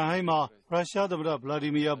အတွင်းရှန်ဟိုင်းမှာရုရှားသမ္မတ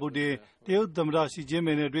ဗလာဒီမီယာပူတင်တရုတ်သမ္မတရှီကျင်း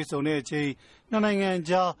ပင်နဲ့တွေ့ဆုံတဲ့အချိန်နှစ်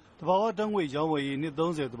နိုင်ငံကြားသဘာဝဓာတ်ငွေ့ရောင်းဝယ်ရေးနှစ်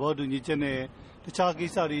30သဘောတူညီချက်နဲ့တခြားကိ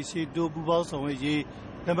စ္စတွေရှေ့တိုးပူးပေါင်းဆောင်ရွက်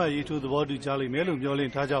ရေးလက်မှတ်ရေးထိုးသဘောတူကြလိမ့်မယ်လို့မျှော်လ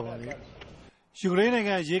င့်ထားကြပါတယ်။ယူကရိန်း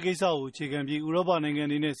နိုင်ငံရေးကိစ္စကိုအခြေခံပြီးဥရောပနိုင်ငံ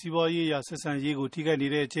တွေနဲ့စီးပွားရေးအရဆက်ဆံရေးကိုထိခိုက်နေ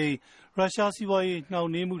တဲ့အချိန်ရုရှားစီးပွားရေးနှောင့်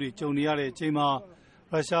နှေးမှုတွေကြုံနေရတဲ့အချိန်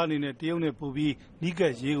မှာရုရှားအနေနဲ့တရုတ်နဲ့ပိုပြီးနီးက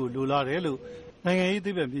ပ်ရေးကိုလိုလားတယ်လို့နိုင်ငံ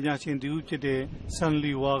ရေးသိပ္ပံပညာရှင်တူဖြစ်တဲ့ဆန်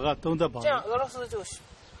လီဝါကသုံးသပ်ပါတယ်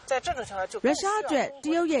။ရုရှားအတွက်တ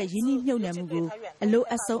ရုတ်ရဲ့ရင်းနှီးမြှုပ်နှံမှုကိုအလို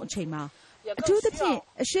အဆုံးအချိန်မှာအထူးသဖြင့်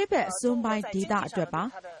အရှေ့ဘက်အစွန်းပိုင်းဒေသအတွက်ပါ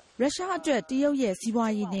ရုရှားအတွက်တရုတ်ရဲ့စီး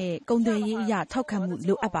ပွားရေးနဲ့ကုန်သွယ်ရေးအရထောက်ခံ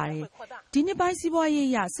မှုလိုအပ်ပါတယ်။ဒီနှစ်ပိုင်းစီးပွားရေး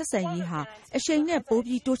အရဆက်ဆံရေးဟာအရှိန်နဲ့ပို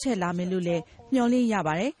ပြီးတိုးချဲ့လာမယ်လို့လည်းမျှော်လင့်ရ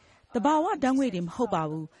ပါတယ်။သဘာဝဓာတ်ငွေ့တွေမဟုတ်ပါ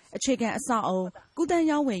ဘူး။အခြေခံအဆောက်အအုံကု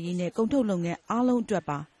သရောင်းဝယ်ရေးနဲ့ကုန်ထုတ်လုပ်ငန်းအားလုံးအတွက်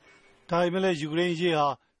ပါ။ဒါပေမဲ့လည်းယူကရိန်းရေးဟာ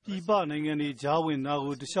ပြည်ပနိုင်ငံတွေကြားဝင်တာ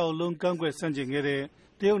ကိုတခြားလုံးကန့်ကွက်ဆန့်ကျင်ခဲ့တဲ့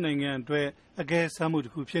တရုတ်နိုင်ငံအတွက်အကဲဆမ်းမှုတ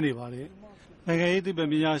စ်ခုဖြစ်နေပါတယ်။နိုင်ငံရေးသိပ္ပံ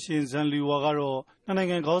ပညာရှင်ဇန်လီဝါကတော့နှစ်နိုင်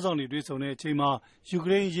ငံခေါင်းဆောင်တွေတွေ့ဆုံတဲ့အချိန်မှာယူက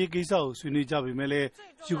ရိန်းရေးကိစ္စကိုဆွေးနွေးကြပေမဲ့လ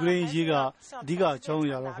ည်းယူကရိန်းရေးကအဓိကအကြောင်းအ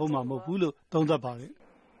ရာတော့ဟုတ်မှာမဟုတ်ဘူးလို့သုံးသပ်ပါတယ်။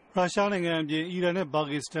ရုရှားနိုင်ငံအပြင်အီရန်နဲ့ပါ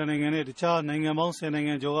ကစ္စတန်နိုင်ငံနဲ့တခြားနိုင်ငံပေါင်း10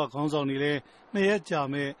နိုင်ငံကျော်ကခေါင်းဆောင်တွေလည်းနှစ်ရက်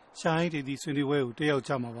ကြာမဲ့ရှန်ဟိုင်းထိပ်သီးဆွေးနွေးပွဲကိုတက်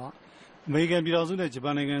ရောက်ကြမှာပါ။အမေရိကန်ပြည်ထောင်စုနဲ့ဂျ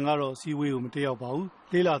ပန်နိုင်ငံကတော့အစည်းအဝေးကိုမတက်ရောက်ပါဘူး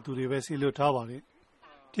။လေးလာသူတွေပဲဆီလွတ်ထားပါတယ်။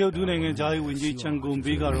တရုတ်ဒုနိုင်ငံသားရေး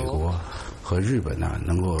ဝန်ကြီးချန်ဂွန်ဘေး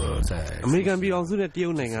ကတော့အမေရိကန်ပြည်ထောင်စုနဲ့တရု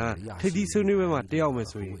တ်နိုင်ငံထိပ်သီးဆွေးနွေးပွဲမှာတက်ရောက်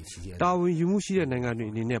မယ်ဆိုရင်တာဝန်ယူမှုရှိတဲ့နိုင်ငံ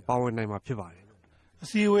တွေအနေနဲ့ပါဝင်နိုင်မှာဖြစ်ပါတယ်။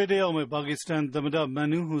အစည်းအဝေးတက်ရောက်မဲ့ပါကစ္စတန်သမ္မတ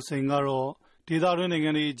မန်နူးဟူစိန်ကတော့ဒေသတွင်းနိုင်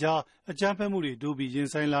ငံတွေကြားအကြမ်းဖက်မှုတွေတိုးပြီး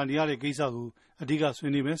ရင်ဆိုင်လာနေရတဲ့ကိစ္စကိုအဓိက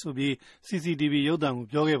ဆွေးနွေးမယ်ဆိုပြီး CCTV ရုပ်သံ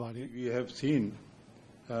ကိုပြောခဲ့ပါတယ်။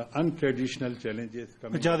 untraditional challenges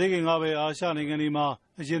မကြသေးခင်ကပဲအာရှနိုင်ငံတွေ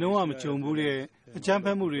မှာအရင်တုန်းကမကြုံဘူးတဲ့အကြမ်း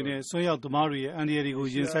ဖက်မှုတွေနဲ့ဆွမ်းရောက်သမားတွေရဲ့အန္တရာယ်တွေကို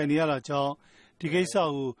ရင်ဆိုင်နေရတာကြောင့်ဒီကိစ္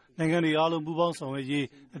စကိုနိုင်ငံတွေအားလုံးပူးပေါင်းဆောင်ရွက်ရေး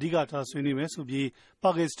အဓိကထားဆွေးနွေးမယ်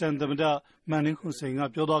ဆိုပြီးပါကစ္စတန်သမ္မတမန်နူးဟူစိန်က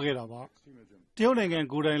ပြောသွားခဲ့တာပါတရုတ်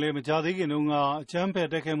နိုင်ငံကိုယ်တိုင်လည်းမကြသေးခင်တုန်းကအကြမ်း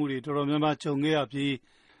ဖက်တိုက်ခိုက်မှုတွေတော်တော်များများကြုံခဲ့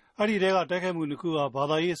ရပြီးအဲ့ဒီတဲကတိုက်ခိုက်မှု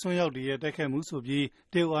တစ်ခုဟာဘာသာရေးဆွမ်းရောက်တွေရဲ့တိုက်ခိုက်မှုဆိုပြီး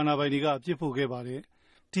တရုတ်အာဏာပိုင်တွေကအပြစ်ဖို့ခဲ့ပါ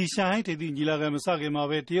တယ်ဒီရှန်ဟိုင်းထိပ်သီးညီလာခံမစခင်မှာ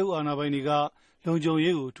ပဲတရုတ်အာဏာပိုင်တွေက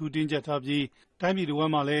လုံခြုံရေးကိုထူးတင်းကျပ်ထားပြီးတိုင်းပြည်တစ်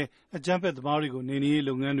ဝန်းမှာလည်းအကြမ်းဖက်သမားတွေကိုနေနေ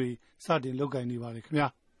ရေးလုပ်ငန်းတွေစတင်လုပ်ကိုင်နေပါတယ်ခင်ဗျာ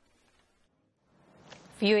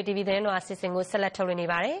VOA TV သတင်းတော်အစီအစဉ်ကိုဆက်လက်ထုတ်လွှ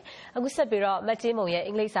င့်နေပါတယ်အခုဆက်ပြီးတော့မတ်ကြီးမုံရဲ့အ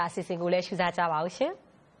င်္ဂလိပ်စာအစီအစဉ်ကိုလည်းရှုစားကြပါဦးရှင်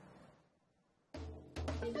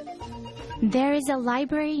There is a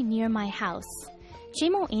library near my house. ဂျ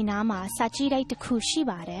င်းမုံအင်းနာမှာစာကြည့်တိုက်တစ်ခု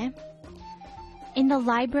ရှိပါတယ် In the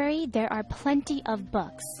library, there are plenty of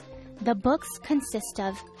books. The books consist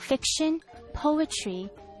of fiction, poetry,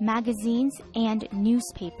 magazines, and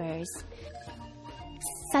newspapers.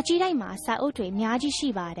 Sachirai ma saotwe myaji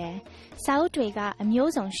shibare. Saotwega a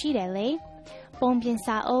myozon shirele. Bombin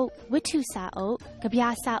sao, witu sao,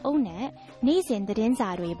 gabya sao ne, nizin the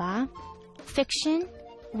denzareba. Fiction,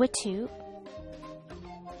 witu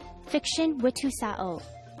sao.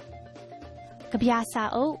 Gabya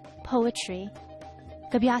sao, poetry.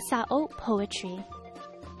 Gabya sao, poetry.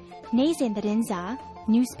 Nizin the denza,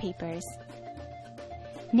 newspapers.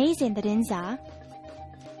 Nizin the denza,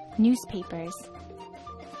 newspapers.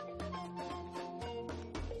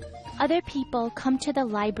 Other people come to the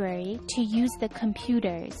library to use the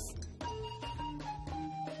computers.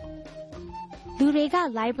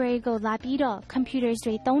 Lurega library go lapido computers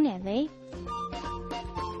re tonele.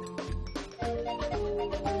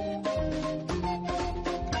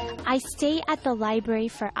 I stay at the library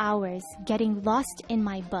for hours, getting lost in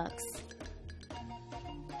my books.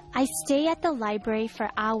 I stay at the library for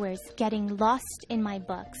hours, getting lost in my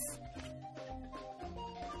books.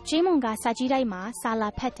 Jemonga sajirai ma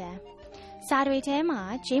sala pete. Sadrete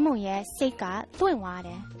ma jemon ye seika thuin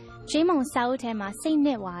wade. Jemon saute ma say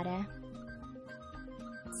nit wade.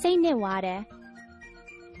 Say nit wade.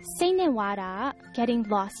 Say nit wada, getting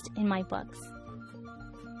lost in my books.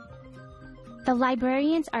 The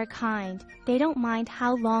librarians are kind. They don't mind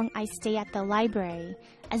how long I stay at the library,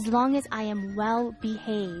 as long as I am well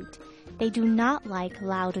behaved. They do not like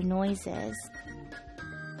loud noises.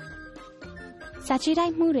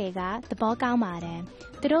 Sachirai murega the ball mare.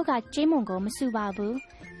 The roga jemongo masubabu.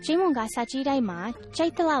 Jemonga sachirai ma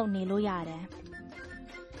chaitalau nilo yare.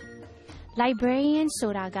 Librarian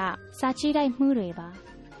soraga sachirai mureba.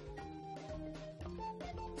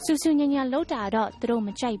 Susunyanya lota dot throw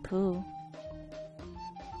machaipu.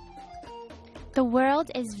 The world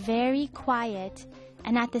is very quiet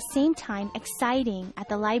and at the same time exciting at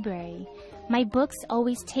the library. My books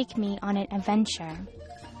always take me on an adventure.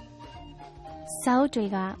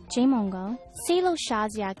 Saudriga Jemongo Selo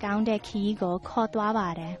Shazia Gaunde Kigo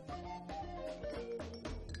Kotwabare.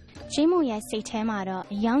 Jemoya Setemaro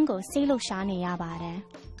Yango Selo Shani Yabare.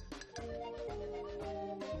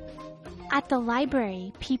 At the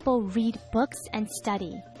library, people read books and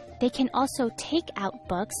study. They can also take out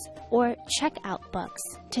books or check out books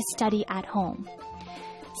to study at home.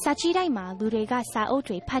 Sachirai ma lurega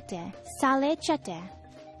saodre pate, sale chate.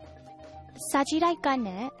 Sachirai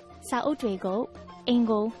kane saodrego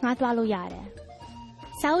engo ngadwalo yare.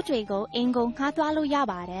 Saodrego engo ngadwalo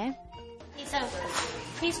yabare. So,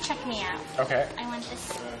 please check me out. Okay. I want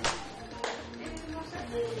this.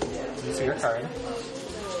 You see your card.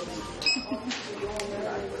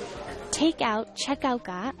 Take out, check out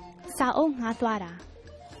ga, sao ngadwara.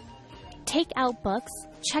 Take out books,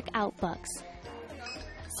 check out books.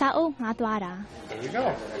 Sao ngadwara. There you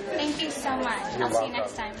go. Thank you so much. I'll see you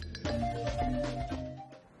next time.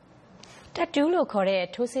 Tattoo kore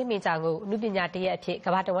Tosi Mijango, Nubinya Dia,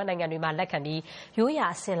 Kabatawan and Ganima Lakandi,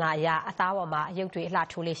 Yuya Sinlaya, Atawama, Yotri La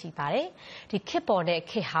Tulishi Pare, the Kipone,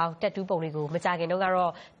 Kihao, Tattoo Bonigo,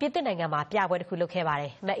 Majaganogaro, Pitanangama, Pia, where could look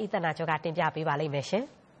Hebare, Maitana Jogatin Jabi Valley Mission.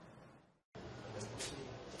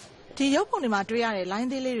 ဒီရုပ်ပုံတွေမှာတွေ့ရတဲ့ line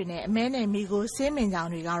သေးလေးတွေနဲ့အမဲနဲ့မီကိုဆေးမင်ကြောင်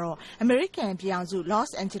တွေကတော့ American ပြည်အောင်စု Los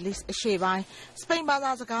Angeles အရှေ့ပိုင်း Spain ဘာ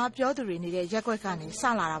သာစကားပြောသူတွေနေတဲ့ရက်ကွက်ကနေစ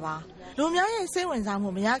လာတာပါလူများရဲ့စိတ်ဝင်စားမှု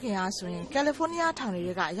မရခင်အားဆိုရင် California ထောင်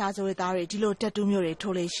တွေကရာဇဝတ်သားတွေဒီလို tattoo မျိုးတွေ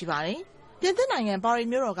ထိုးလေးရှိပါတယ်ပြင်သစ်နိုင်ငံပါရီ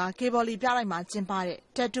မြို့တော်က Cable ပြလိုက်မှာကျင်းပတဲ့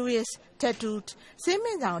Tattooist Tattooed ဆေးမ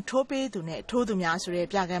င်ကြောင်ထိုးပေးသူနဲ့ထိုးသူများဆိုတဲ့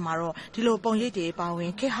ပြခန်းမှာတော့ဒီလိုပုံရိပ်တွေပါဝ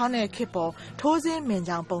င်ခေတ်ဟောင်းနဲ့ခေတ်ပေါ်ထိုးစင်းမင်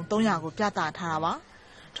ကြောင်ပုံ300ကိုပြသထားတာပါ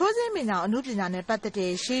ထိုးစင်းမင်ကြောင်အမှုပညာနဲ့ပတ်သက်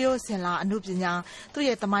တဲ့ရှေးရိုးစင်လာအမှုပညာသူ့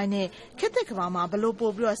ရဲ့သမိုင်းနဲ့ခေတ်သစ်ကမ္ဘာမှာဘလို့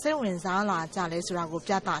ပို့ပြီးတော့စိတ်ဝင်စားလာကြလဲဆိုတာကို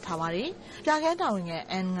ပြသထားပါတယ်။ပြခန်းတော်ဝင်ငယ်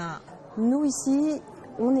အန်က Nous ici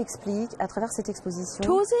on explique à travers cette exposition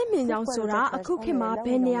ထိုးစင်းမင်ကြောင်ဆိုတာအခုခေတ်မှာဘ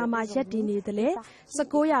ယ်နေရာမှာရပ်တည်နေသလဲ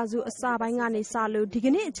19ရာစုအစပိုင်းကနေစလို့ဒီက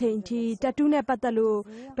နေ့အချိန်ထိတက်တူးနဲ့ပတ်သက်လို့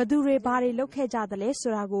ဘယ်သူတွေဘာတွေလုပ်ခဲ့ကြသလဲ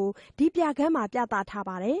ဆိုတာကိုဒီပြခန်းမှာပြသထား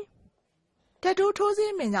ပါတယ်။ Tattoo ထိုးစ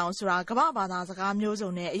င်းမင်ကြောင်ဆိုတာကမ္ဘာဘာသာစကားမျိုးစုံ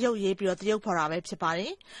နဲ့အယုတ်ရေးပြီးတော့တရုပ်ဖော်တာပဲဖြစ်ပါတ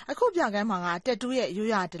ယ်။အခုပြခန်းမှာက Tattoo ရဲ့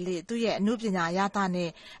ရိုးရာဓလေ့သူ့ရဲ့အမှုပညာရတာနဲ့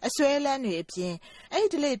အစွဲလန်းတွေအပြင်အဲ့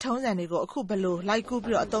ဒီဓလေ့ထုံးစံတွေကိုအခုဘလို့လိုက်ကူး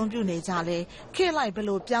ပြီးတော့အသုံးပြုနေကြလဲခေတ်လိုက်ဘ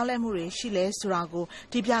လို့ပြောင်းလဲမှုတွေရှိလဲဆိုတာကို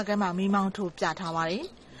ဒီပြခန်းမှာမိမောင်းထိုးပြထားပါတယ်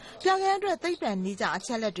။ပြခန်းအတွက်သိပ္ပံနည်းကျအချ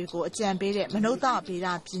က်လက်တွေကိုအကြံပေးတဲ့မနုဿဗေဒ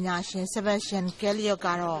ပညာရှင် Sebastian Galliot က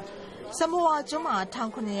တော့ Samoa ကျွန်းမှာ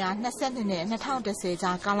1922နဲ့2010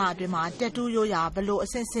ကြားကာလအတွင်းမှာတက်တူးရိုးရာဘလို့အ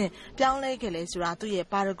ဆင့်ဆင့်ပြောင်းလဲခဲ့လဲဆိုတာသူ့ရဲ့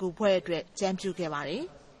ပါရဂူဖွဲ့အတွက်ကြံပြုခဲ့ပါတယ်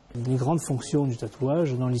Les grandes fonctions du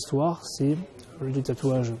tatouage dans l'histoire, c'est le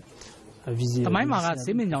tatouage သမိုင်းမှာ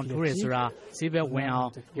ကဆေးမြင့်ကြောင်ထိုးရဲဆိုတာဈေးဘက်ဝင်အောင်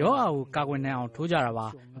ရောဂါကိုကာကွယ်နိုင်အောင်ထိုးကြတာပါ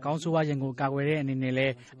မကောင်းဆိုးဝါးခြင်းကိုကာကွယ်တဲ့အနေနဲ့လ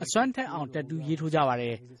ည်းအစွမ်းထက်အောင်တက်တူးရေးထိုးကြပါ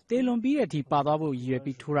တယ်တေလွန်ပြီးတဲ့အထိပါသွားဖို့ရည်ရွယ်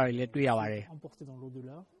ပြီးထိုးတာတွေလည်းတွေ့ရပါ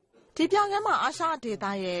တယ်ဒီပြခန်းမှာအာရှဒေ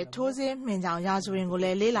သရဲ့ထိုးစင်းမှင်ကြောင်ရာဇဝင်ကိုလ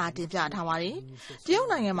ည်းလေးလာတင်ပြထားပါတယ်။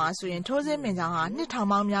တရုတ်နိုင်ငံမှာဆိုရင်ထိုးစင်းမှင်ကြောင်ဟာနှစ်ထောင်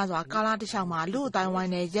ပေါင်းများစွာကာလတစ်လျှောက်မှာလူအတိုင်း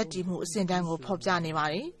ဝိုင်းနဲ့ရက်တည်မှုအဆင့်တန်းကိုဖော်ပြနေပါ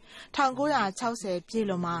တယ်။1960ပြ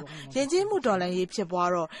ည့်လွန်မှာယဉ်ကျေးမှုတော်လှန်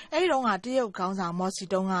ရေးဖြစ်ပွားတော့အဲဒီတုန်းကတရုတ်ခေါင်း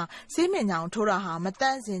ဆောင်မော်စီတုံးကဆေးမှင်ကြောင်ထိုးတာဟာမ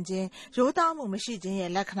တန့်စင်ခြင်းရိုးသားမှုမရှိခြင်းရဲ့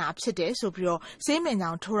လက္ခဏာဖြစ်တယ်ဆိုပြီးတော့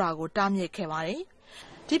ဆေးမှင်ကြောင်ထိုးတာကိုတားမြစ်ခဲ့ပါတယ်။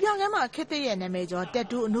ဒီပြောင်ကမ်းမှာခေတ်သစ်ရဲ့နာမည်ကျော်တက်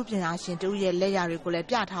တူးအမှုပညာရှင်တူရဲ့လက်ရာတွေကိုလည်း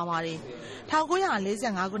ပြထားပါတယ်။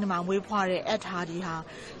1945ခုနှစ်မှာမွေးဖွားတဲ့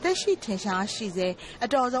အက်ဟာဒီဟာတက်ရှိထင်ရှားရှိစေအ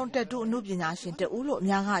တော်ဆုံးတက်တူးအမှုပညာရှင်တူလို့အ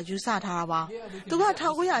များကယူဆထားတာပါ။သူက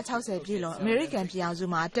1960ပြည့်လွန်အမေရိကန်ပြည်အောင်စု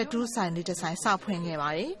မှာတက်တူးဆိုင်လေးတစ်ဆိုင်စဖွင့်ခဲ့ပါ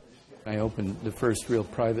တယ်။ I opened the first real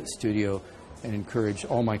private studio and encouraged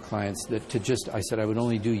all my clients that I said I would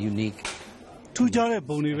only do uniqueထူးခြားတဲ့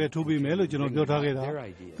ပုံတွေပဲထိုးပေးမယ်လို့ကျွန်တော်ပြောထား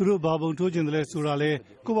ခဲ့တာသူတို့ဘာပုံထိုးကျင်တယ်လဲဆိုတာလဲ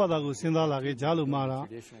ကိုယ့်ဘာသာကိုစဉ်းစားလာခဲ့ကြလို့မှာတာ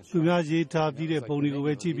သူများရေးထားပြီးတဲ့ပုံတွေကိုပဲ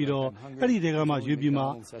ကြည့်ပြီးတော့အဲ့ဒီတဲ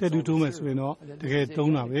ကမှရွေးပြီးမှတက်တူထိုးမယ်ဆိုရင်တော့တ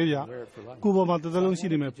ကယ်တုံးတာပဲဗျကိုယ့်ဘောမှာတစ်သလုံးရှိ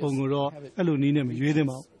နေမဲ့ပုံကိုတော့အဲ့လိုနီးနဲ့မရွေးသင့်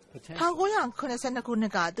ပါဘူး1982ခုနှ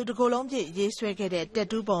စ်ကသူတကိုယ်လုံးပြည့်ရေးဆွဲခဲ့တဲ့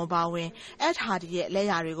တက်တူးပုံပါဝင်အက်ဟာဒီရဲ့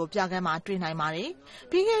လက်ရာတွေကိုပြကမ်းမှာတွေ့နိုင်ပါတယ်။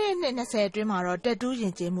ပြီးခဲ့တဲ့နှစ်20အတွင်းမှာတော့တက်တူးယဉ်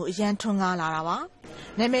ကျေးမှုအရန်ထွန်းကားလာတာပါ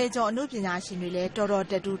။နာမည်ကျော်အမှုပညာရှင်တွေလည်းတော်တော်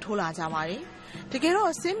တက်တူးထိုးလာကြပါတယ်။တကယ်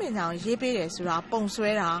တော့ဆေးမြင့်ကြောင်ရေးပေးတယ်ဆိုတာ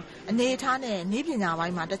ပုံဆွဲတာအနေအထားနဲ့နည်းပညာပို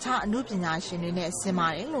င်းမှာတခြားအမှုပညာရှင်တွေနဲ့ဆင်ပါတ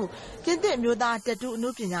ယ်လို့ပြင်သစ်မျိုးသားတက်တူးအ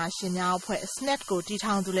မှုပညာရှင်များအဖွဲ့ SNET ကိုတည်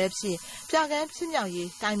ထောင်သူလည်းဖြစ်ပြကမ်းဖြစ်မြောက်ရေး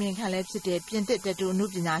တိုင်ပင်ခံလည်းဖြစ်တဲ့ပြင်သစ်တက်တူးအမှု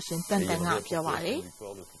ပညာရှင်တန်တန်ကပြောပါတယ်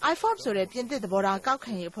။ IFOP ဆိုတဲ့ပြင်သစ်သဘောထား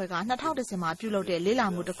ကောက်ခံရေးအဖွဲ့က2010မှာပြုလုပ်တဲ့လေ့လာ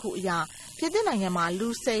မှုတစ်ခုအရပြင်သစ်နိုင်ငံမှာလူ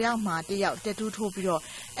10ယောက်မှာ1ယောက်တက်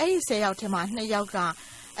တူးထိုးပြီးတော့အဲ့ဒီ10ယောက်ထဲမှာ2ယောက်က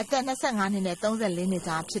အသက်25နှစ်နဲ့34နှစ်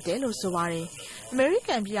ကြားဖြစ်တယ်လို့ဆိုပါတယ်။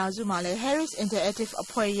 American ပြည်အောင်စုမှာလည်း Harris Interactive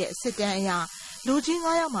အဖွဲ့ရဲ့စစ်တမ်းအရလူကြီး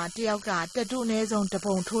9ယောက်မှာ1ယောက်ကတက်တူးအနည်းဆုံးတစ်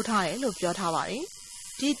ပုံထိုးထားတယ်လို့ပြောထားပါတယ်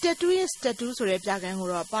။ဒီတက်တူးရဲ့တက်တူးဆိုတဲ့ပြကမ်းကို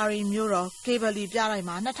တော့ပါရီမြို့တော်ကေဘလီပြတိုင်း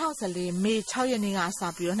မှာ2014မေ6ရက်နေ့ကစ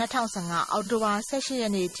ပြီးတော့2015အောက်တိုဘာ18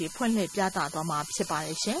ရက်နေ့အထိဖွင့်လှစ်ပြသသွားမှာဖြစ်ပါ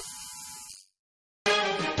တယ်ရှင်။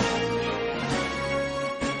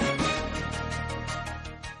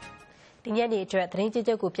ဒီညနေအတွက်သတင်းကြည့်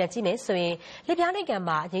ချုပ်ကိုပြန်ကြည့်မယ်ဆိုရင်လစ်ဗျားနိုင်ငံ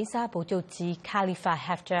မှာအငိမ့်စားဗိုလ်ချုပ်ကြီးခါလီဖာ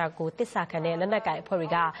ဟက်ဖတာကိုတစ္ဆာခံတဲ့လက်နက်ကိုင်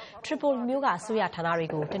အဖွဲ့တွေကထရီပိုလီမြို့ကအစိုးရဌာန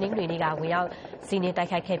တွေကိုတနင်္ဂနွေနေ့ကဝင်ရောက်စီးနင်း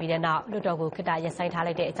တိုက်ခိုက်ခဲ့ပြီးတဲ့နောက်လွှတ်တော်ကိုခေတ္တရပ်ဆိုင်းထား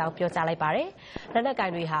လိုက်တဲ့အကြောင်းပြောကြားလိုက်ပါတယ်။လက်နက်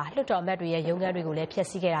ကိုင်တွေဟာလွှတ်တော်အမတ်တွေရဲ့ရုံးခန်းတွေကိုလ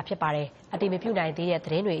ည်းဖျက်ဆီးခဲ့တာဖြစ်ပါတယ်။အတိမပြုနိုင်သေးတဲ့သတ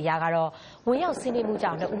င်းတွေအရကတော့ဝင်ရောက်စီးနင်း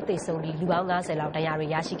မှုကြောင့်2ဦးသေဆုံးပြီးလူပေါင်း90လောက်ဒဏ်ရာ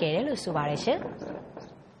တွေရရှိခဲ့တယ်လို့ဆိုပါတယ်ရှင်။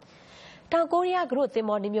တောင်ကိုရီးယားကရုသ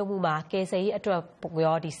င်္ဘောနစ်မြုပ်မှုမှာကယ်ဆယ်ရေးအတွက်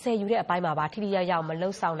ရောဆယ်ယူတဲ့အပိုင်းမှာပါထိထိရောက်ရောက်မ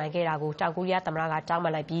လှုပ်ဆောင်နိုင်ခဲ့တာကိုတောင်ကိုရီးယားသမ္မတကတောင်းပ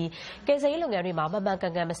န်လိုက်ပြီးကယ်ဆယ်ရေးလုပ်ငန်းတွေမှာမှန်မှန်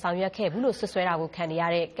ကန်ကန်မဆောင်ရွက်ခဲ့ဘူးလို့ဆွဆွဲတာကိုခံနေ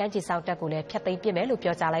ရတဲ့ကမ်းခြေစောင့်တပ်ကိုလည်းဖျက်သိမ်းပစ်မယ်လို့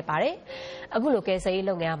ပြောကြားလိုက်ပါတယ်။အခုလိုကယ်ဆယ်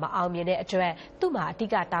ရေးလုပ်ငန်းမအောင်မြင်တဲ့အတွက်သူ့မှာအဓိ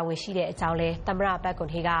ကတာဝန်ရှိတဲ့အကြောင်းလဲသမ္မတဘက်ကွန်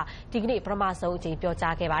ဟေကဒီကနေ့ပထမဆုံးအကြိမ်ပြော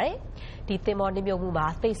ကြားခဲ့ပါတယ်။ဒီသင်္ဘောနစ်မြုပ်မှု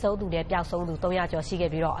မှာသေဆုံးသူနဲ့ပျောက်ဆုံးသူ300ကျော်ရှိ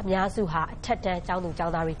ခဲ့ပြီးတော့အများစုဟာအထက်တန်းကျော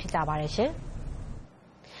င်းသူကျောင်းသားတွေဖြစ်ကြပါတယ်ရှင်။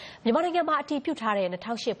မြန်မာနိုင်ငံမှာအတည်ပြုထားတဲ့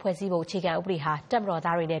2008ဖွဲ့စည်းပုံအခြေခံဥပဒေဟာတပ်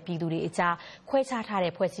မတော်သားတွေနဲ့ပြည်သူတွေအကြားခွဲခြားထား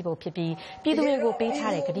တဲ့ဖွဲ့စည်းပုံဖြစ်ပြီးပြည်သူတွေကို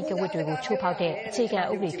ပေးထားတဲ့ကတိကဝတ်တွေကိုချိုးဖောက်တဲ့အ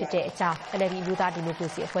ခြေခံဥပဒေဖြစ်တဲ့အကြောင်း NLD အမျိုးသားဒီမို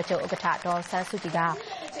ကရေစီအဖွဲ့ချုပ်ဥက္ကဋ္ဌဒေါ်ဆန်းစုကြည်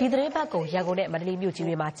ကဒီသတင်းပတ်ကိုရန်ကုန်နဲ့မန္တလေးမြို့ကြီး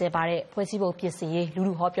တွေမှာကျင်းပတဲ့ဖွဲ့စည်းပုံပြင်ဆင်ရေးလူ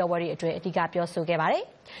ထုဟောပြောပွဲတွေအတွင်းအဓိကပြောဆိုခဲ့ပါတယ်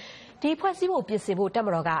။ဒီဖွဲ့စည်းပုံပြင်ဆင်ဖို့တပ်မ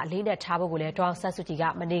တော်ကအလေးနဲ့ထားဖို့ကိုလည်းဒေါ်ဆန်းစုကြည်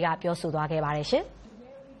ကမနေ့ကပြောဆိုသွားခဲ့ပါတယ်ရှင်။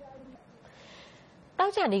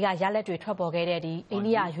တောက်ချန်နေ့ကရလက်တွေထွက်ပေါ်ခဲ့တဲ့ဒီအိန္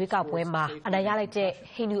ဒိယရွေးကောက်ပွဲမှာအနိုင်ရလိုက်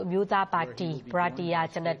တဲ့ဟိန္ဒူအမျိုးသားပါတီ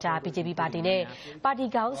ဗရာတီယာဂျနတာ BJP ပါတီ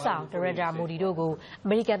နဲ့ပါတီခေါင်းဆောင်နရန်ဒရာမိုဒီတို့ကိုအ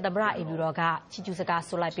မေရိကန်သမ္မတအိမ်ဖြူတော်ကချီးကျူးစကား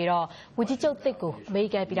ဆိုလိုက်ပြီးတော့ဝန်ကြီးချုပ်သစ်ကို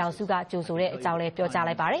အမေရိကန်ပြည်ထောင်စုကကြိုဆိုတဲ့အကြောင်းလည်းပြောကြား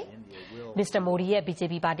လိုက်ပါတယ်။ မစ္စတာမိုဒီရဲ့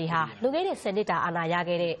BJP ပါတီဟာလွန်ခဲ့တဲ့10နှစ်တာအာဏာ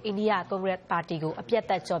ရခဲ့တဲ့အိန္ဒိယကွန်ဂရက်ပါတီကိုအပြတ်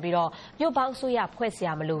သက်ကျော်ပြီးတော့မြို့ပေါင်းအစိုးရဖွဲ့စ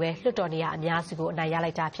ရာမလိုပဲလွှတ်တော်နေရာအများစုကိုအနိုင်ရ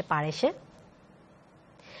လိုက်တာဖြစ်ပါတယ်ရှင်။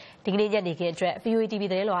ဒီကနေ့ညနေခင်းအတွက် VOA TV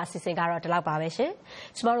သတင်းလွှာအစီအစဉ်ကတော့ဒီလောက်ပါပဲရှင်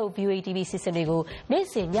။ကျမတို့ VOA TV အစီအစဉ်တွေကိုနေ့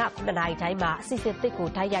စဉ်ည9:00နာရီတိုင်းမှာအစီအစဉ်သစ်ကို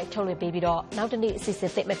တိုက်ရိုက်ထုတ်လွှင့်ပေးပြီးတော့နောက်တစ်နေ့အစီအ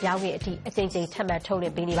စဉ်သစ်မပြောင်းခင်အထိအချိန်ချင်းထပ်မံထုတ်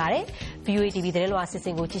လွှင့်ပေးနေပါတယ်။ VOA TV သတင်းလွှာအစီအစ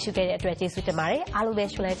ဉ်ကိုကြည့်ရှုခဲ့တဲ့အတွက်ကျေးဇူးတင်ပါတယ်။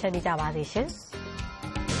အားလုံးပဲရှုံးလဲချမ်းမြေ့ကြပါစေရှင်။